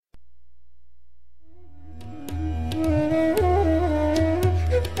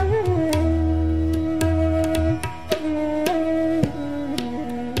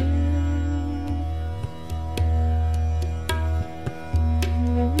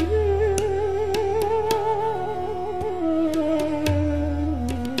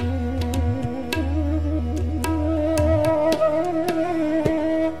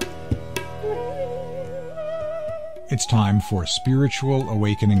It's time for Spiritual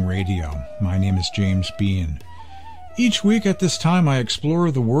Awakening Radio. My name is James Bean. Each week at this time I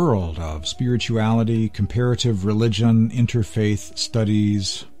explore the world of spirituality, comparative religion, interfaith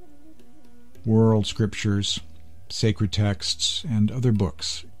studies, world scriptures, sacred texts, and other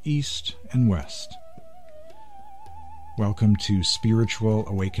books, East and West. Welcome to Spiritual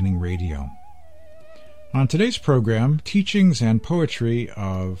Awakening Radio. On today's program, teachings and poetry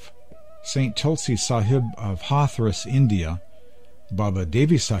of Saint Tulsi Sahib of Hathras, India, Baba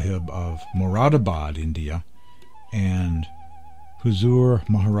Devi Sahib of Moradabad, India, and Huzur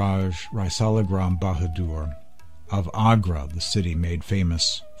Maharaj Raisalagram Bahadur of Agra, the city made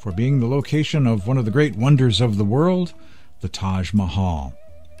famous for being the location of one of the great wonders of the world, the Taj Mahal.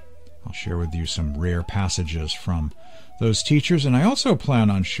 I'll share with you some rare passages from those teachers, and I also plan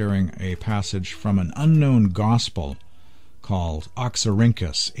on sharing a passage from an unknown gospel called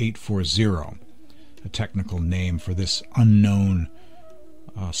Oxyrhynchus 840, a technical name for this unknown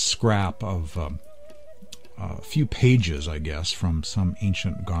scrap of a few pages, I guess, from some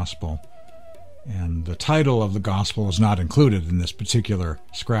ancient gospel. And the title of the gospel is not included in this particular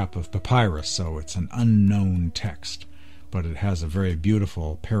scrap of papyrus, so it's an unknown text, but it has a very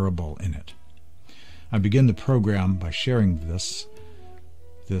beautiful parable in it. I begin the program by sharing this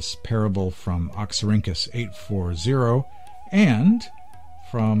parable from Oxyrhynchus 840 and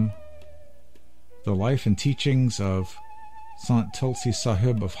from the life and teachings of Saint Tulsi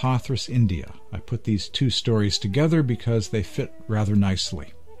Sahib of Hathras, India. I put these two stories together because they fit rather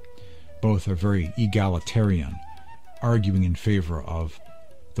nicely. Both are very egalitarian, arguing in favor of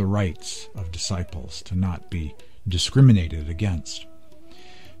the rights of disciples to not be discriminated against.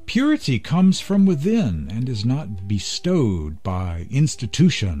 Purity comes from within and is not bestowed by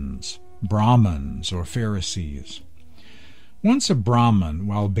institutions, Brahmins, or Pharisees. Once a Brahmin,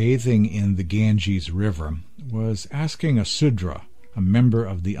 while bathing in the Ganges River, was asking a Sudra, a member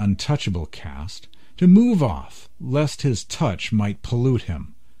of the untouchable caste, to move off, lest his touch might pollute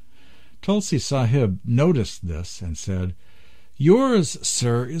him. Tulsi Sahib noticed this and said, "Yours,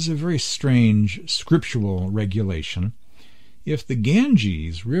 sir, is a very strange scriptural regulation. If the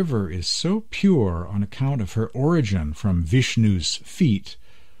Ganges River is so pure on account of her origin from Vishnu's feet,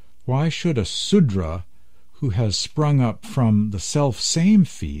 why should a Sudra who has sprung up from the self-same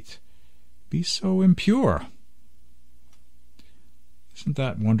feet be so impure?" Isn't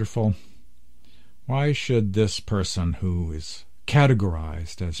that wonderful? Why should this person who is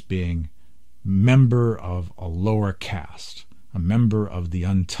categorized as being member of a lower caste, a member of the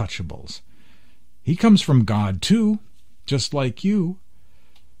untouchables, he comes from God too, just like you,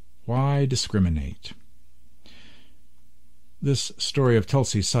 why discriminate? This story of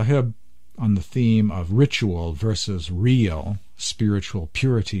Tulsi Sahib on the theme of ritual versus real, spiritual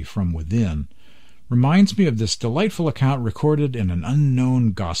purity from within, reminds me of this delightful account recorded in an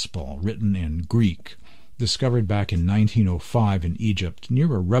unknown gospel written in Greek, discovered back in 1905 in Egypt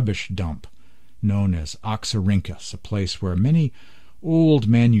near a rubbish dump known as Oxyrhynchus, a place where many old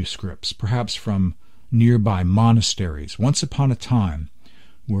manuscripts, perhaps from nearby monasteries, once upon a time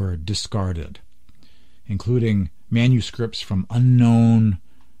were discarded, including manuscripts from unknown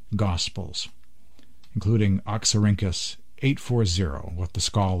Gospels, including Oxyrhynchus 840, what the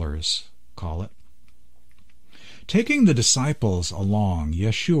scholars call it. Taking the disciples along,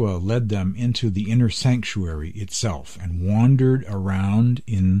 Yeshua led them into the inner sanctuary itself and wandered around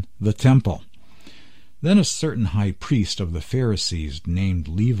in the temple. Then a certain high priest of the Pharisees named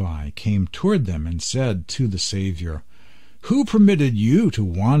Levi came toward them and said to the Savior, "Who permitted you to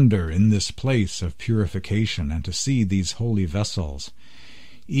wander in this place of purification and to see these holy vessels,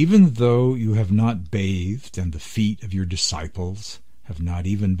 even though you have not bathed and the feet of your disciples have not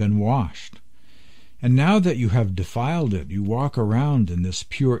even been washed? And now that you have defiled it, you walk around in this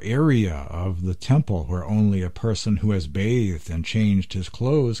pure area of the temple where only a person who has bathed and changed his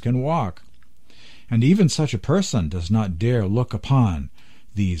clothes can walk. And even such a person does not dare look upon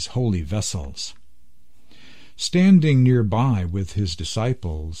these holy vessels." Standing nearby with his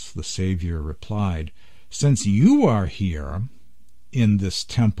disciples, the Savior replied, "Since you are here in this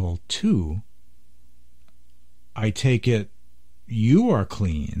temple too, I take it you are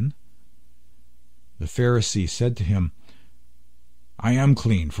clean." The Pharisee said to him, "I am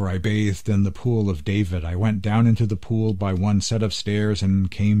clean, for I bathed in the pool of David. I went down into the pool by one set of stairs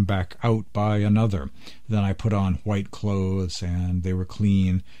and came back out by another. Then I put on white clothes, and they were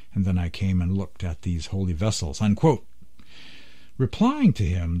clean, and then I came and looked at these holy vessels." Unquote. Replying to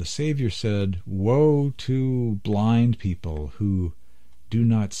him, the Savior said, "Woe to blind people who do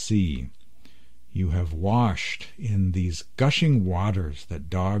not see. You have washed in these gushing waters that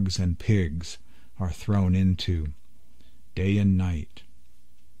dogs and pigs are thrown into. day and night.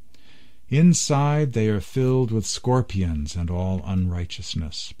 Inside they are filled with scorpions and all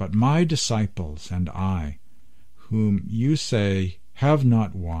unrighteousness. But my disciples and I, whom you say have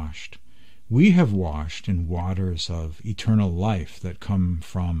not washed, we have washed in waters of eternal life that come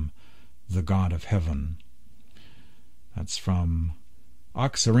from the God of heaven. That's from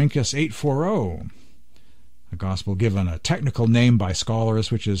Oxyrhynchus 840, a gospel given a technical name by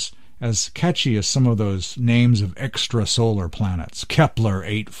scholars which is as catchy as some of those names of extrasolar planets, Kepler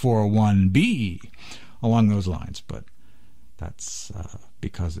 841b, along those lines. But that's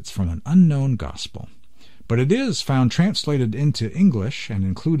because it's from an unknown gospel. But it is found translated into English and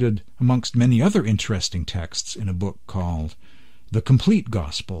included amongst many other interesting texts in a book called The Complete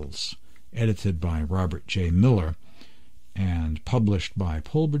Gospels, edited by Robert J. Miller and published by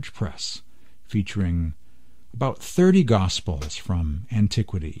Polbridge Press, featuring about 30 Gospels from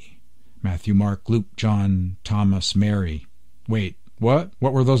antiquity. Matthew, Mark, Luke, John, Thomas, Mary. Wait, what?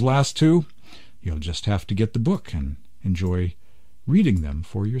 What were those last two? You'll just have to get the book and enjoy reading them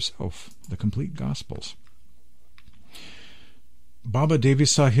for yourself, The Complete Gospels. Baba Devi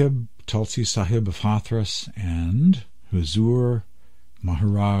Sahib, Tulsi Sahib of Hathras, and Huzur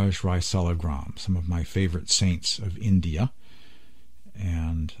Maharaj Rai Salagram, some of my favorite saints of India,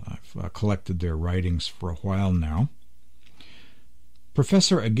 and I've collected their writings for a while now.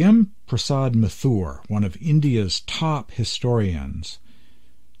 Professor Agem Prasad Mathur, one of India's top historians,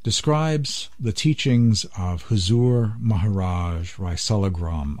 describes the teachings of Huzur Maharaj Rai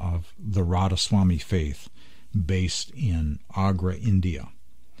Salagram of the Radhaswami faith, based in Agra, India.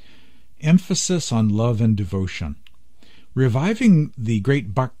 Emphasis on love and devotion. Reviving the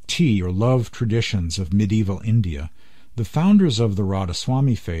great bhakti or love traditions of medieval India, the founders of the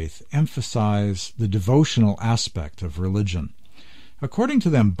Radhaswami faith emphasize the devotional aspect of religion. According to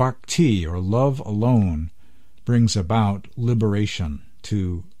them, bhakti or love alone brings about liberation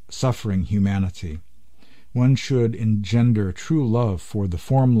to suffering humanity. One should engender true love for the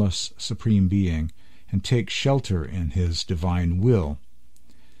formless Supreme Being and take shelter in his divine will.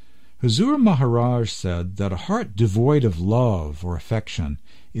 Huzur Maharaj said that a heart devoid of love or affection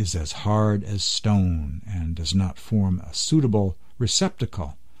is as hard as stone and does not form a suitable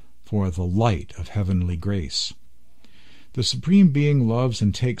receptacle for the light of heavenly grace. The Supreme Being loves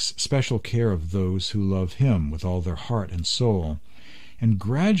and takes special care of those who love Him with all their heart and soul, and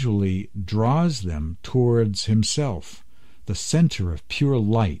gradually draws them towards Himself, the center of pure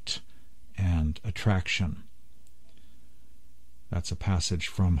light and attraction. That's a passage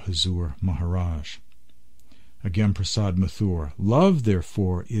from Huzur Maharaj. Again, Prasad Mathur. Love,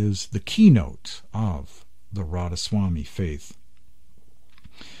 therefore, is the keynote of the Radhaswami faith.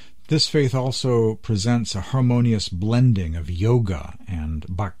 This faith also presents a harmonious blending of yoga and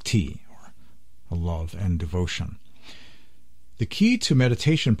bhakti, or love and devotion. The key to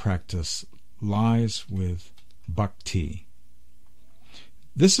meditation practice lies with bhakti.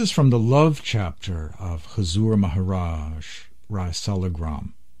 This is from the love chapter of Huzur Maharaj Rai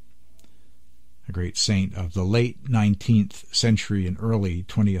Salagram, a great saint of the late 19th century and early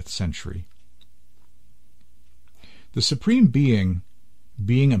 20th century. The Supreme Being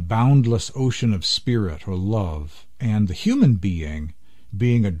a boundless ocean of spirit or love, and the human being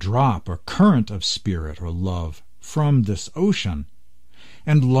being a drop or current of spirit or love from this ocean,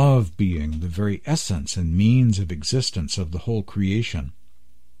 and love being the very essence and means of existence of the whole creation.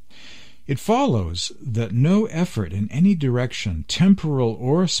 It follows that no effort in any direction, temporal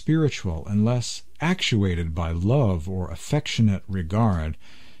or spiritual, unless actuated by love or affectionate regard,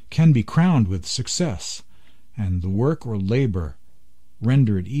 can be crowned with success, and the work or labor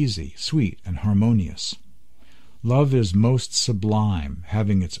rendered easy, sweet, and harmonious. Love is most sublime,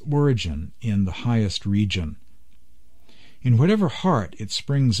 having its origin in the highest region. In whatever heart it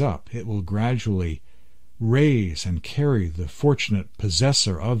springs up, it will gradually raise and carry the fortunate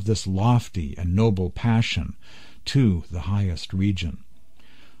possessor of this lofty and noble passion to the highest region.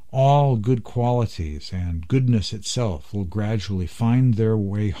 All good qualities and goodness itself will gradually find their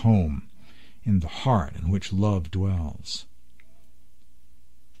way home in the heart in which love dwells.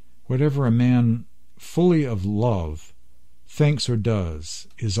 Whatever a man fully of love thinks or does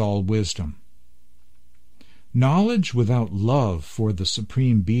is all wisdom. Knowledge without love for the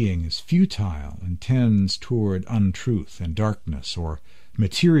Supreme Being is futile and tends toward untruth and darkness or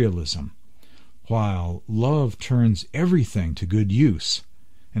materialism, while love turns everything to good use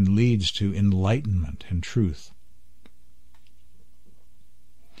and leads to enlightenment and truth.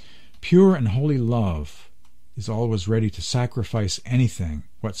 Pure and holy love is always ready to sacrifice anything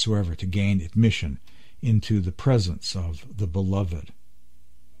whatsoever to gain admission into the presence of the Beloved.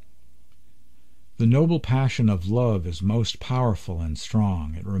 The noble passion of love is most powerful and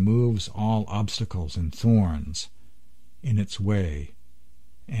strong. It removes all obstacles and thorns in its way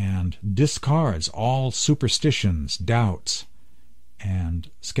and discards all superstitions, doubts, and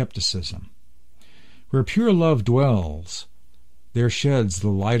skepticism. Where pure love dwells, there sheds the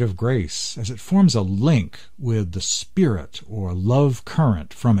light of grace, as it forms a link with the spirit or love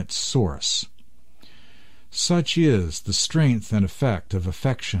current from its source. Such is the strength and effect of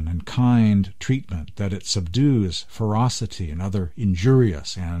affection and kind treatment that it subdues ferocity and other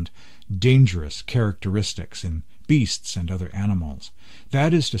injurious and dangerous characteristics in beasts and other animals.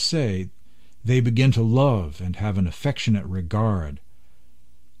 That is to say, they begin to love and have an affectionate regard.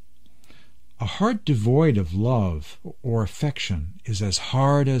 A heart devoid of love or affection is as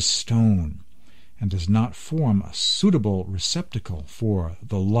hard as stone and does not form a suitable receptacle for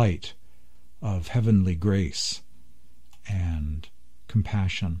the light of heavenly grace and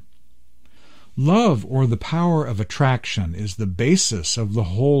compassion. Love, or the power of attraction, is the basis of the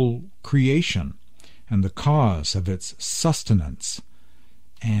whole creation and the cause of its sustenance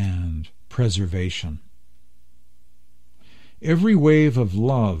and preservation. Every wave of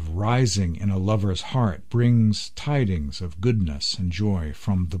love rising in a lover's heart brings tidings of goodness and joy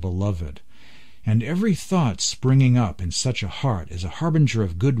from the beloved, and every thought springing up in such a heart is a harbinger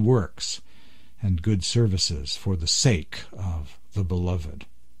of good works and good services for the sake of the beloved.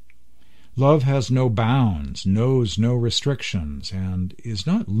 Love has no bounds, knows no restrictions, and is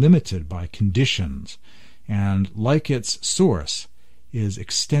not limited by conditions, and, like its source, is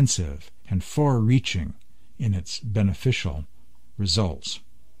extensive and far-reaching in its beneficial results.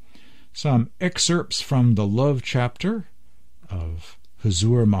 Some excerpts from the love chapter of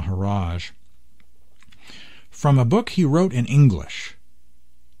Huzur Maharaj from a book he wrote in English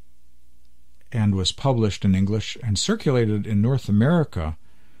and was published in English and circulated in North America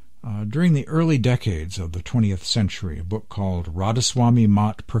during the early decades of the 20th century, a book called Radhaswami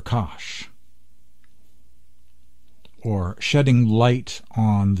Mat Prakash, or Shedding Light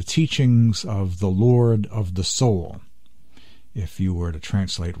on the Teachings of the Lord of the Soul, if you were to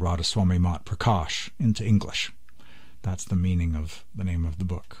translate Radhaswami Mat Prakash into English. That's the meaning of the name of the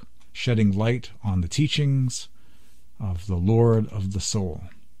book. Shedding Light on the Teachings of the Lord of the Soul.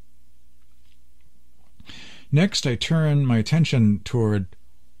 Next, I turn my attention toward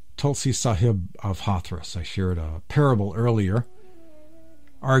Tulsi Sahib of Hathras. I shared a parable earlier,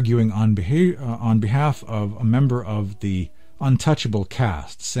 arguing on behalf of a member of the untouchable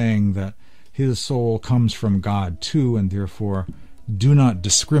caste, saying that his soul comes from God too, and therefore do not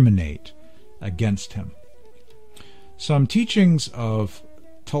discriminate against him. Some teachings of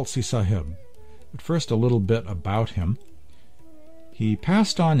Tulsi Sahib. But first, a little bit about him. He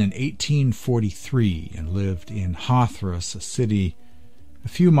passed on in 1843 and lived in Hathras, a city a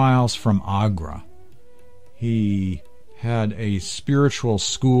few miles from Agra. He had a spiritual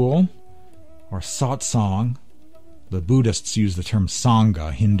school, or satsang. The Buddhists use the term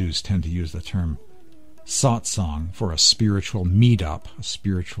sangha. Hindus tend to use the term satsang for a spiritual meetup, a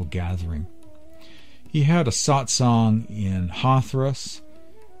spiritual gathering. He had a satsang in Hathras,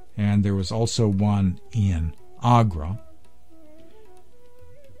 and there was also one in Agra.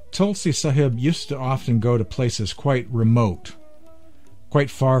 Tulsi Sahib used to often go to places quite remote, quite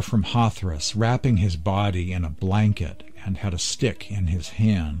far from Hathras, wrapping his body in a blanket and had a stick in his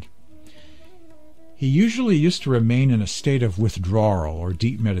hand. He usually used to remain in a state of withdrawal or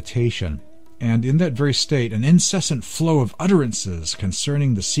deep meditation, and in that very state an incessant flow of utterances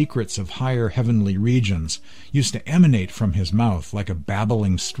concerning the secrets of higher heavenly regions used to emanate from his mouth like a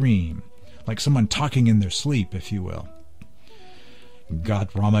babbling stream, like someone talking in their sleep, if you will.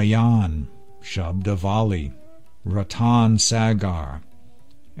 Gat Ramayan, Shabdavali, Ratan Sagar,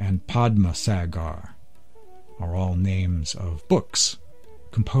 and Padma Sagar are all names of books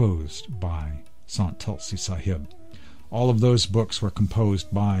composed by Sant Tulsi Sahib. All of those books were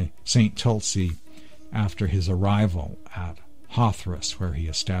composed by St. Tulsi after his arrival at Hathras, where he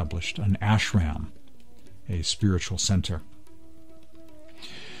established an ashram, a spiritual center.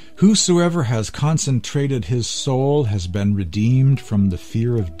 Whosoever has concentrated his soul has been redeemed from the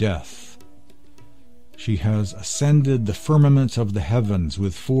fear of death. She has ascended the firmament of the heavens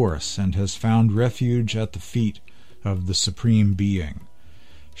with force and has found refuge at the feet of the Supreme Being.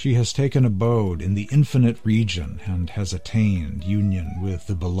 She has taken abode in the infinite region and has attained union with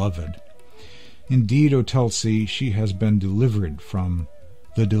the Beloved. Indeed, O Tulsi, she has been delivered from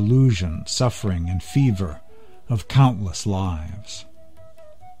the delusion, suffering, and fever of countless lives.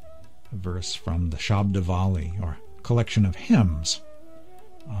 A verse from the Shabdavali, or collection of hymns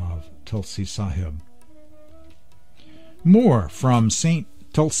of Tulsi Sahib. More from St.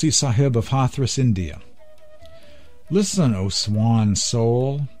 Tulsi Sahib of Hathras, India. Listen, O swan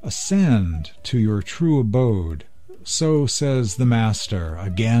soul, ascend to your true abode. So says the Master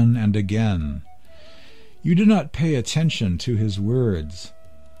again and again. You do not pay attention to his words.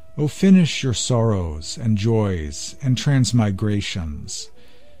 O finish your sorrows and joys and transmigrations.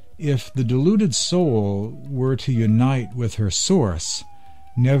 If the deluded soul were to unite with her source,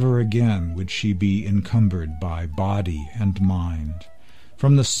 never again would she be encumbered by body and mind.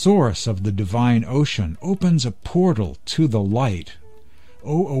 From the source of the divine ocean opens a portal to the light.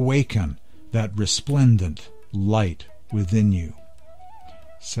 O awaken that resplendent light within you,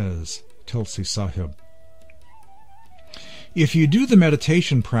 says Tulsi Sahib. If you do the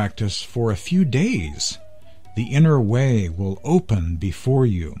meditation practice for a few days, the inner way will open before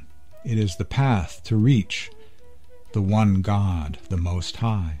you. It is the path to reach the one God, the Most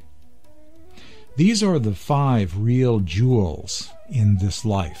High. These are the 5 real jewels in this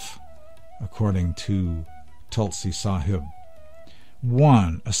life, according to Tulsi Sahib.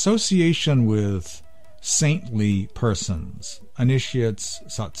 1. Association with saintly persons, initiates,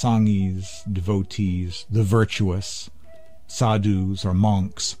 satsangis, devotees, the virtuous, sadhus or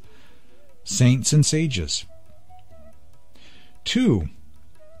monks, saints and sages. 2.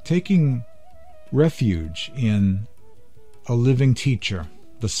 Taking refuge in a living teacher,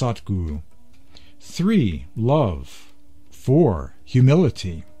 the Satguru. 3. Love. 4.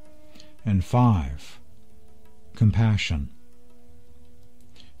 Humility. And 5. Compassion.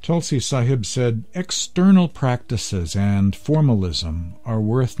 Tulsi Sahib said, external practices and formalism are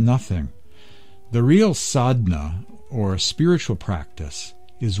worth nothing. The real sadhana, or spiritual practice,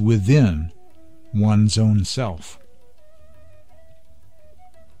 is within one's own self.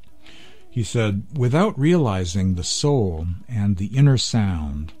 He said, without realizing the soul and the inner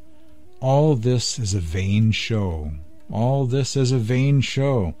sound, all this is a vain show. All this is a vain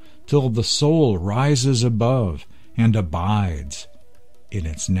show, till the soul rises above and abides in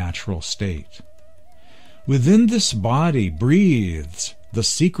its natural state. Within this body breathes the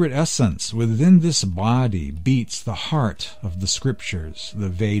secret essence. Within this body beats the heart of the scriptures, the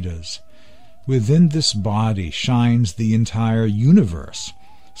Vedas. Within this body shines the entire universe,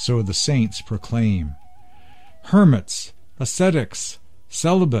 so the saints proclaim. Hermits, ascetics,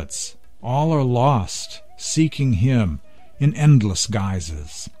 celibates, all are lost, seeking him in endless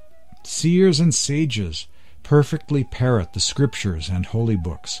guises. Seers and sages perfectly parrot the scriptures and holy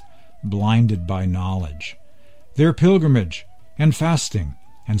books, blinded by knowledge. Their pilgrimage and fasting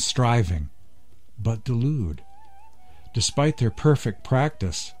and striving but delude. Despite their perfect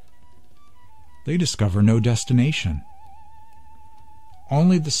practice, they discover no destination.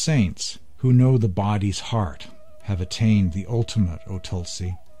 Only the saints who know the body's heart have attained the ultimate, O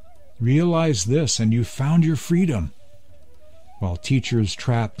Tulsi. Realize this, and you've found your freedom, while teachers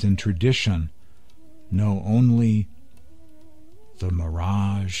trapped in tradition know only the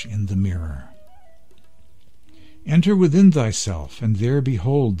mirage in the mirror. Enter within thyself, and there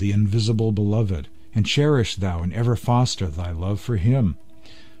behold the invisible beloved, and cherish thou and ever foster thy love for him.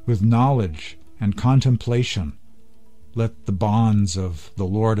 With knowledge and contemplation, let the bonds of the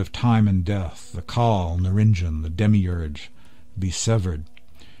Lord of time and death, the Kal, Niranjan, the Demiurge, be severed.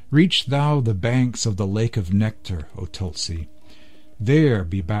 Reach thou the banks of the lake of nectar, O Tulsi. There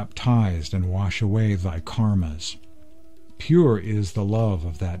be baptized and wash away thy karmas. Pure is the love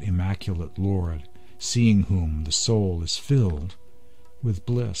of that immaculate Lord, seeing whom the soul is filled with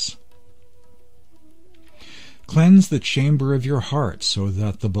bliss. Cleanse the chamber of your heart so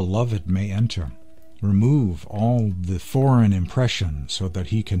that the beloved may enter. Remove all the foreign impressions so that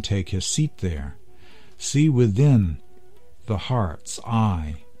he can take his seat there. See within the heart's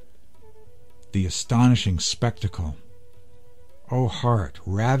eye the astonishing spectacle. O heart,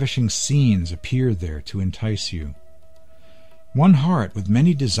 ravishing scenes appear there to entice you. One heart with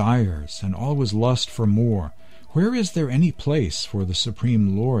many desires and always lust for more. Where is there any place for the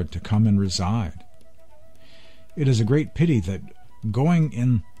Supreme Lord to come and reside? It is a great pity that going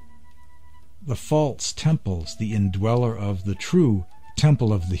in the false temples, the indweller of the true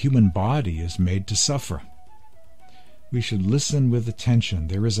temple of the human body is made to suffer. We should listen with attention.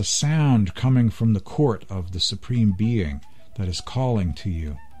 There is a sound coming from the court of the Supreme Being that is calling to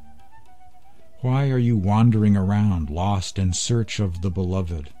you. Why are you wandering around, lost in search of the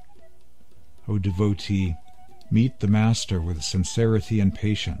beloved? O devotee, meet the Master with sincerity and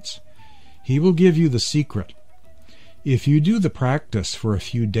patience. He will give you the secret. If you do the practice for a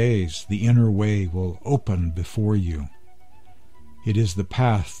few days, the inner way will open before you. It is the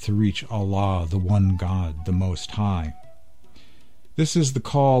path to reach Allah, the one God, the Most High. This is the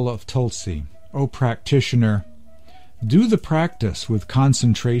call of Tulsi. O practitioner, Do the practice with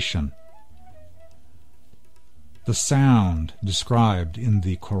concentration. The sound described in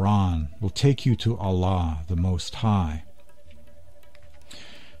the Quran will take you to Allah, the Most High.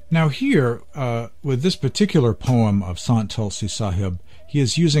 Now here, with this particular poem of Sant Tulsi Sahib, he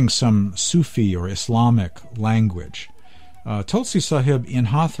is using some Sufi or Islamic language. Tulsi Sahib in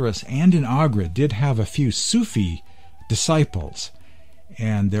Hathras and in Agra did have a few Sufi disciples,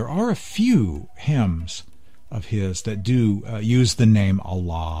 and there are a few hymns of his that do use the name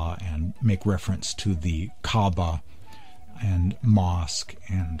Allah and make reference to the Kaaba and mosque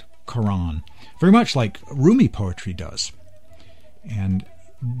and Quran, very much like Rumi poetry does. And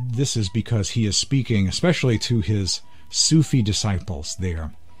this is because he is speaking especially to his Sufi disciples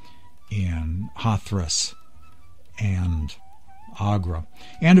there in Hathras and Agra.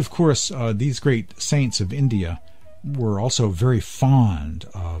 And of course, these great saints of India were also very fond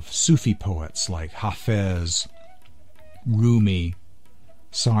of Sufi poets like Hafez, Rumi,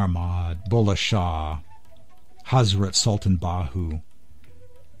 Sarmad, Bulleh Shah, Hazrat Sultan Bahu,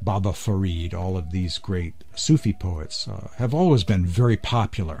 Baba Farid. All of these great Sufi poets have always been very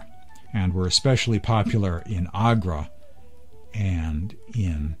popular, and were especially popular in Agra and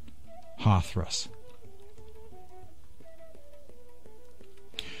in Hathras.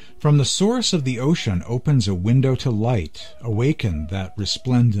 From the source of the ocean opens a window to light. Awaken that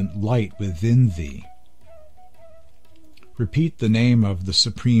resplendent light within thee. Repeat the name of the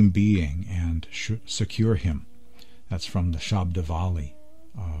Supreme Being and secure him. That's from the Shabdavali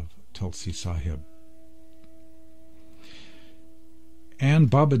of Tulsi Sahib.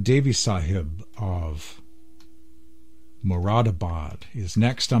 And Baba Devi Sahib of Moradabad is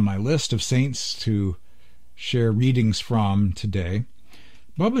next on my list of saints to share readings from today.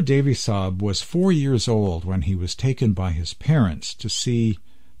 Baba Devi Sahib was 4 years old when he was taken by his parents to see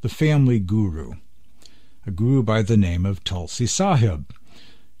the family guru, a guru by the name of Tulsi Sahib,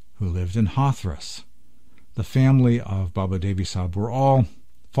 who lived in Hathras. The family of Baba Devi Sahib were all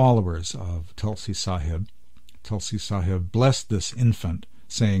followers of Tulsi Sahib. Tulsi Sahib blessed this infant,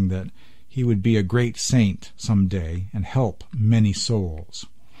 saying that he would be a great saint someday and help many souls.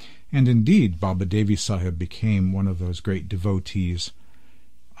 And indeed, Baba Devi Sahib became one of those great devotees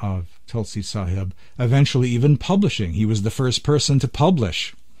of Tulsi Sahib, eventually even publishing. He was the first person to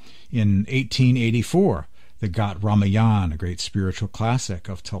publish in 1884 the Gat Ramayan, a great spiritual classic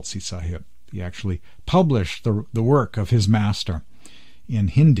of Tulsi Sahib. He actually published the work of his master in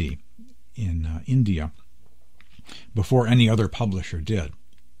Hindi in India before any other publisher did.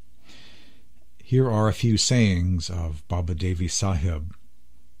 Here are a few sayings of Baba Devi Sahib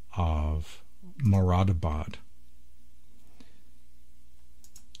of Moradabad.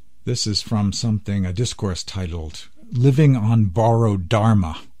 This is from a discourse titled, Living on Borrowed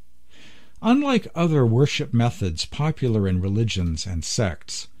Dharma. Unlike other worship methods popular in religions and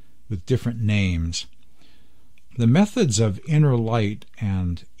sects with different names, the methods of inner light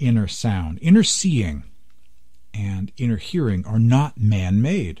and inner sound, inner seeing and inner hearing are not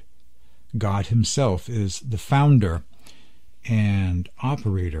man-made. God himself is the founder and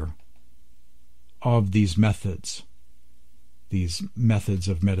operator of these methods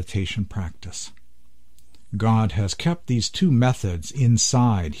of meditation practice. God has kept these two methods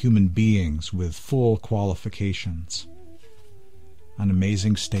inside human beings with full qualifications. An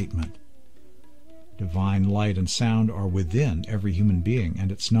amazing statement. Divine light and sound are within every human being,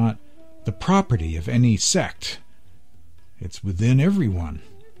 and it's not the property of any sect. It's within everyone.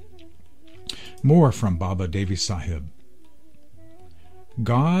 More from Baba Devi Sahib.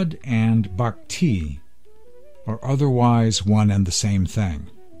 God and Bhakti are otherwise one and the same thing.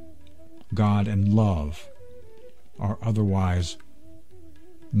 God and love are otherwise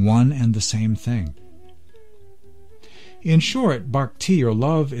one and the same thing. In short, Bhakti or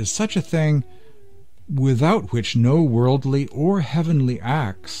love is such a thing without which no worldly or heavenly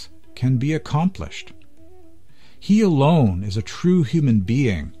acts can be accomplished. He alone is a true human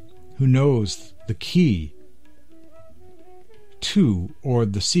being who knows the key to, or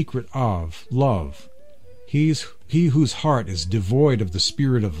the secret of, love. He whose heart is devoid of the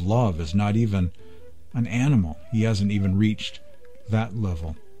spirit of love is not even an animal. He hasn't even reached that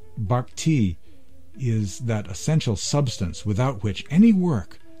level. Bhakti is that essential substance without which any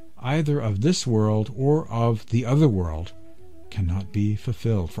work, either of this world or of the other world, cannot be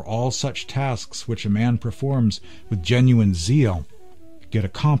fulfilled. For all such tasks which a man performs with genuine zeal get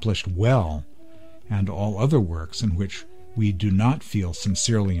accomplished well, and all other works in which we do not feel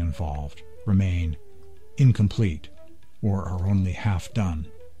sincerely involved remain incomplete or are only half done.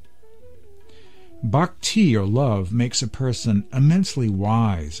 Bhakti or love makes a person immensely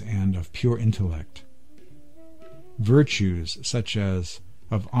wise and of pure intellect. virtues such as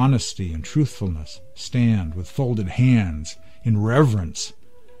of honesty and truthfulness stand with folded hands in reverence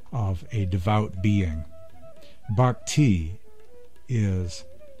of a devout being. Bhakti is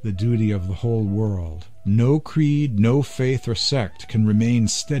the duty of the whole world. No creed, no faith or sect can remain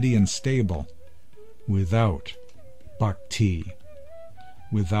steady and stable without bhakti,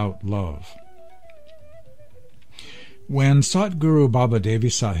 without love. When Satguru Baba Devi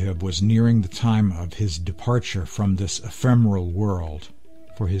Sahib was nearing the time of his departure from this ephemeral world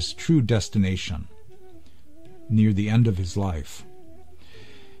for his true destination, near the end of his life,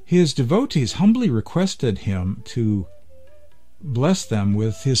 his devotees humbly requested him to bless them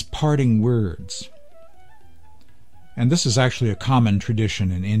with his parting words. And this is actually a common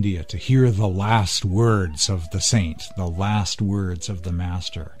tradition in India, to hear the last words of the saint, the last words of the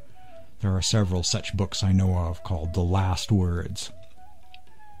master. There are several such books I know of called The Last Words.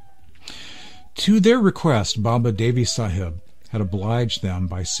 To their request, Baba Devi Sahib had obliged them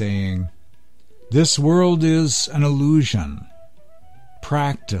by saying, "This world is an illusion.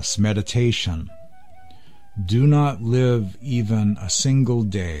 Practice meditation. Do not live even a single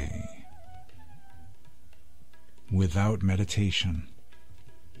day without meditation."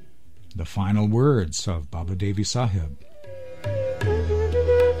 The final words of Baba Devi Sahib.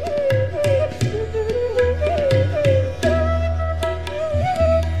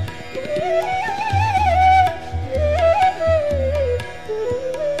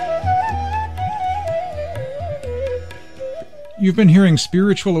 You've been hearing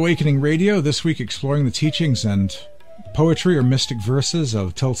Spiritual Awakening Radio, this week exploring the teachings and poetry or mystic verses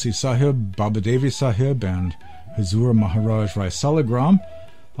of Tulsi Sahib, Baba Devi Sahib, and Hazur Maharaj Rai Salagram.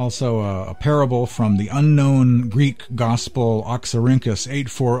 Also a parable from the unknown Greek Gospel Oxyrhynchus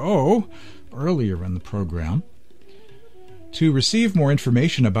 840 earlier in the program. To receive more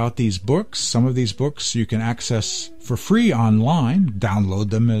information about these books, some of these books you can access for free online.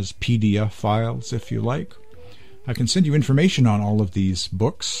 Download them as PDF files if you like. I can send you information on all of these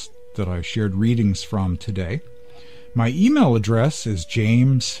books that I shared readings from today. My email address is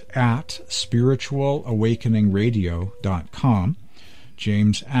james@spiritualawakeningradio.com,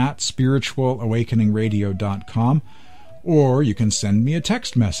 james@spiritualawakeningradio.com, or you can send me a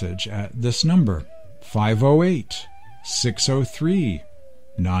text message at this number,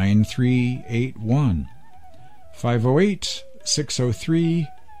 508-603-9381,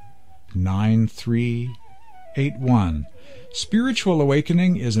 508-603-9381. 81. Spiritual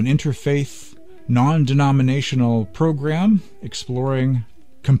Awakening is an interfaith, non-denominational program exploring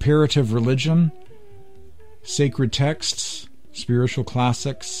comparative religion, sacred texts, spiritual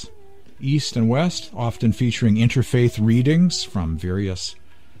classics, East and West, often featuring interfaith readings from various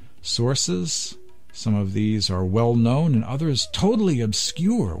sources. Some of these are well-known and others totally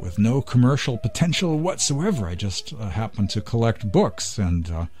obscure with no commercial potential whatsoever. I just happen to collect books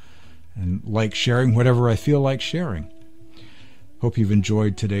and like sharing whatever I feel like sharing. Hope you've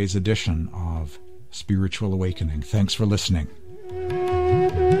enjoyed today's edition of Spiritual Awakening. Thanks for listening.